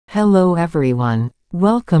Hello everyone.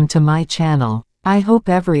 Welcome to my channel. I hope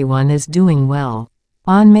everyone is doing well.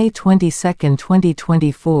 On May 22,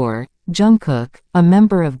 2024, Jungkook, a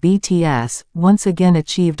member of BTS, once again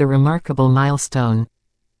achieved a remarkable milestone.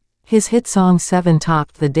 His hit song 7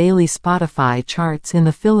 topped the daily Spotify charts in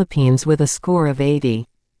the Philippines with a score of 80.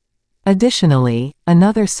 Additionally,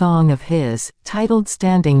 another song of his, titled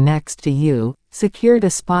Standing Next to You, secured a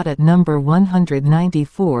spot at number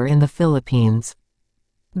 194 in the Philippines.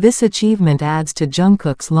 This achievement adds to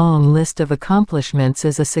Jungkook's long list of accomplishments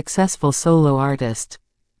as a successful solo artist.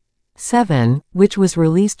 7, which was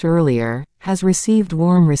released earlier, has received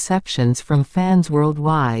warm receptions from fans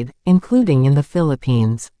worldwide, including in the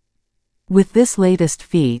Philippines. With this latest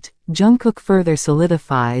feat, Jungkook further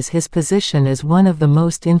solidifies his position as one of the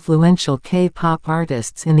most influential K-pop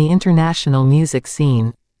artists in the international music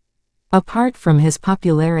scene. Apart from his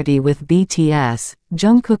popularity with BTS,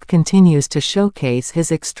 Jungkook continues to showcase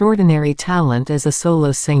his extraordinary talent as a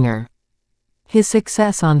solo singer. His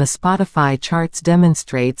success on the Spotify charts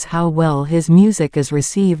demonstrates how well his music is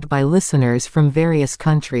received by listeners from various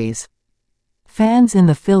countries. Fans in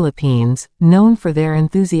the Philippines, known for their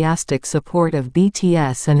enthusiastic support of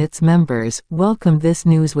BTS and its members, welcomed this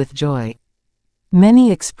news with joy.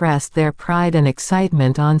 Many expressed their pride and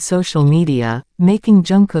excitement on social media, making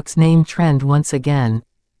Jungkook's name trend once again.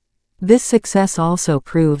 This success also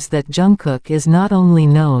proves that Jungkook is not only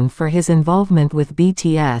known for his involvement with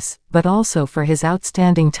BTS, but also for his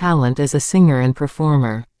outstanding talent as a singer and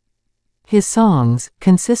performer. His songs,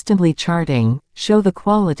 consistently charting, show the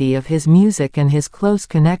quality of his music and his close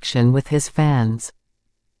connection with his fans.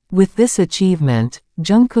 With this achievement,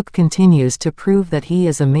 Jungkook continues to prove that he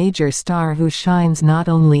is a major star who shines not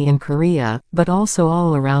only in Korea, but also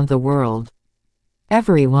all around the world.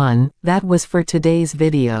 Everyone, that was for today's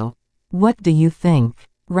video. What do you think?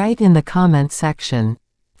 Write in the comment section.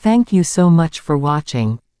 Thank you so much for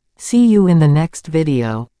watching. See you in the next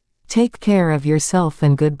video. Take care of yourself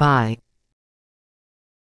and goodbye.